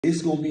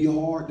It's gonna be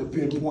hard to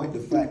pinpoint the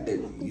fact that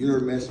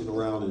you're messing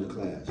around in the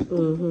class.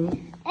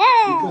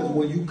 Because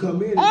when you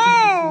come in, the teacher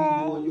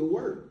sees you doing your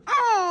work.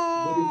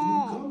 But if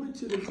you come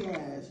into the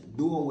class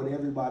doing what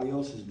everybody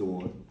else is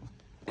doing,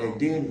 and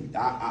then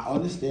I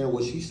understand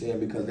what she's saying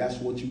because that's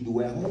what you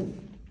do at home.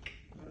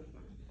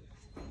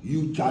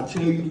 I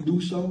tell you to do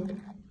something,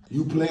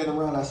 you playing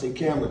around, I say,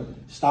 Cameron,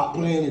 stop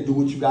playing and do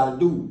what you gotta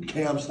do.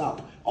 Cam,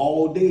 stop.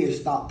 All day is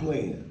stop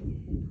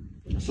playing.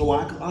 So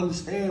I can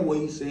understand what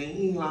he's saying.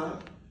 He ain't lying.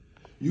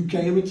 You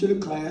came into the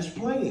class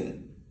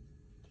playing.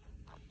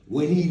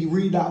 When he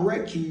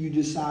redirects you, you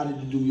decided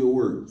to do your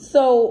work.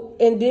 So,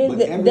 and then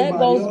that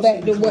goes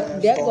back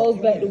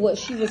to what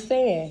she was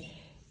saying.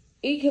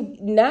 It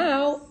could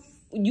now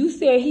you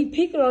said he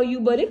picking on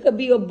you, but it could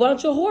be a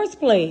bunch of horse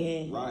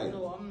playing. Right.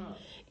 No, I'm not.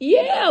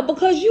 Yeah,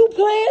 because you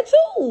playing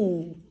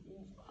too.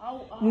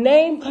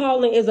 Name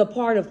calling is a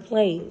part of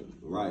playing.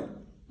 Right.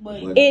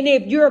 And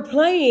if you're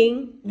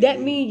playing,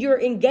 that means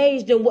you're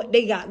engaged in what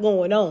they got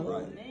going on.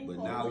 Right.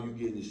 But now you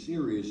getting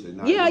serious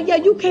and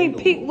you can't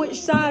pick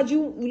which side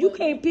you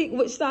can't pick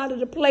which side of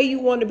the play you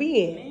want to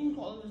be in. Name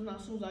calling is not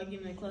as soon as I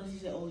get in that class, he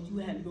said, "Oh, you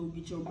had to go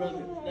get your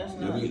brother." That's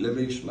not. Let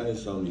me explain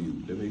something to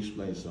you. Let me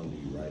explain something to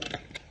you, right?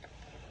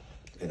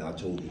 And I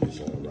told you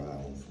this on the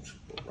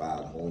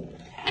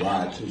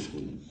ride to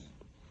school.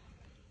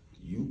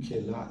 You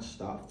cannot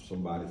stop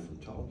somebody from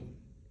talking.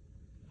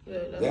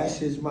 Yeah, that's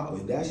his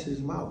mouth. That's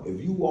his mouth.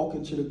 If you walk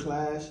into the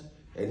class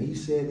and he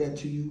said that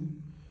to you,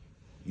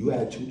 you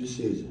had two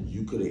decisions.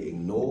 You could have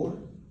ignored,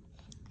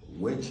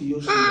 went to your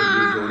seat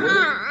and did your work.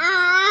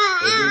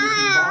 And then if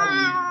he bothered you,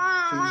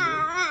 teacher,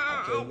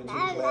 I came into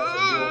the class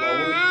and doing my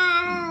work,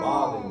 he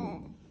bothered me.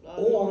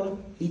 Or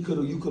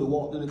you could have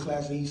walked in the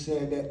class and he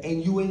said that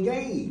and you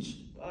engaged.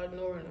 I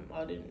ignored him.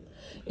 I didn't.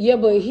 Yeah,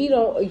 but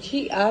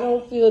I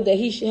don't feel that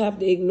he should have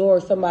to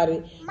ignore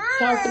somebody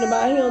talking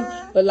about him.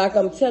 But like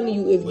I'm telling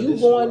you, if you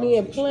going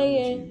in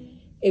playing,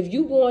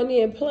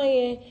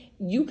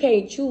 you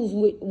can't choose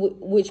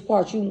which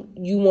part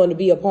you want to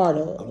be a part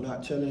of. I'm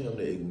not telling him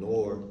to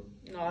ignore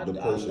the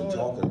person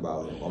talking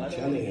about him. I'm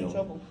telling him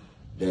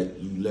that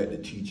you let the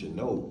teacher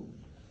know.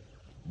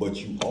 But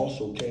you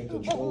also can't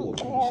control what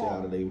people say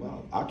out of their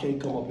mouth. I can't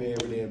come up here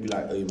every day and be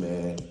like, hey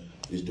man,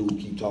 this dude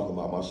keep talking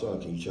about my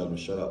son. Can you tell him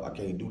to shut up? I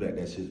can't do that.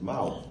 That's his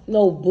mouth.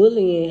 No,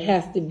 bullying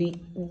has to be.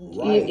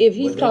 Right. If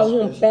he's calling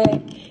him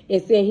fat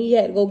and saying he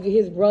had to go get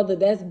his brother,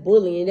 that's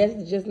bullying.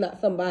 That's just not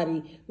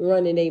somebody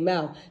running their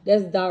mouth.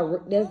 That's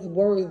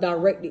words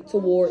directed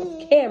towards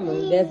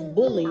Cameron. That's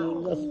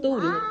bullying a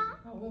student.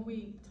 When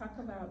we talk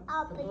about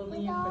the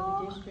bullying for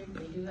the district,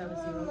 they do have a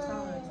zero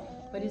tolerance,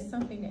 but it's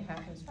something that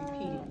happens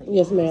repeatedly.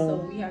 Yes, ma'am. So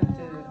we have to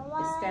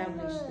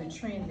establish the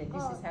trend that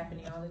this is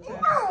happening all the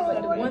time.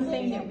 But the one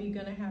thing that we're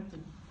going to have to,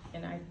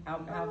 and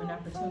I'll have an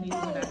opportunity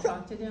when I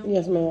talk to them,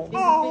 yes, ma'am, is to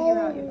figure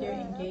out if they're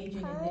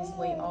engaging in this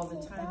way all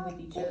the time with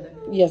each other.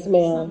 Yes,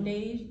 ma'am. Some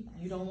days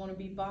you don't want to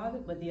be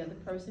bothered, but the other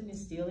person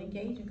is still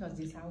engaging because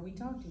this is how we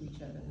talk to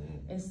each other.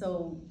 And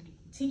so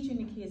teaching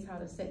the kids how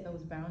to set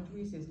those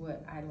boundaries is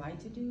what I like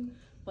to do,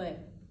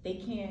 but they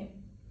can't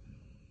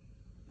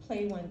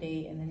play one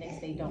day and the next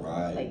day don't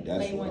want to play.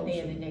 Play one day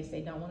and the next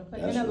day don't want to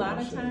play. And a lot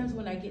of times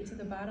when I get to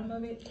the bottom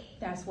of it,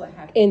 that's what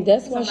happened. And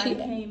that's why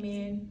somebody came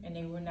in and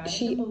they were not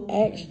she in the mood.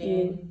 Asked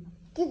you,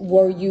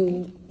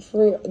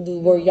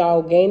 were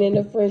y'all gaining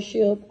a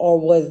friendship or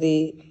was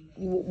it,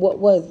 what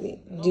was it?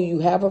 No. Do you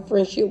have a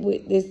friendship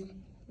with this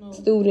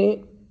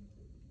student?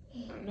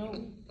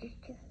 No.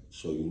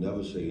 So you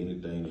never say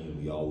anything to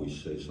him. You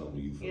always say something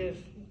to you first. Yes,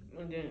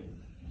 and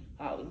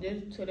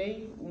then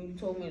today when you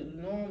told me it's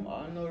norm,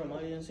 I ignored him.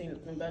 I didn't say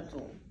anything back to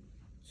him,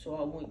 so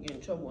I wouldn't get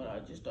in trouble. And I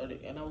just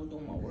started, and I was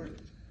doing my work.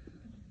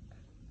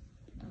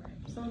 All right.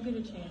 So I'll get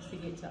a chance to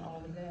get to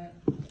all of that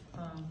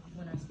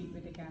when I speak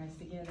with the guys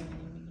together, and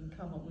then we can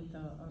come up with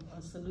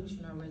a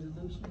solution or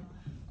resolution.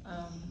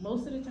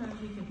 Most of the time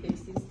we can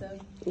fix this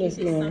stuff. Yes,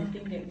 if it's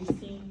something that we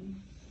see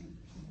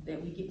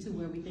that we get to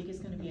where we think it's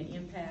going to be an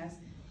impasse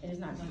and it's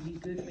not going to be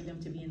good for them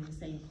to be in the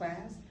same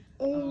class,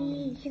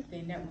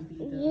 then that would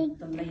be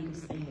the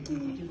latest thing that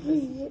we could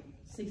do.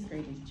 6th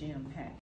grade is jam-packed.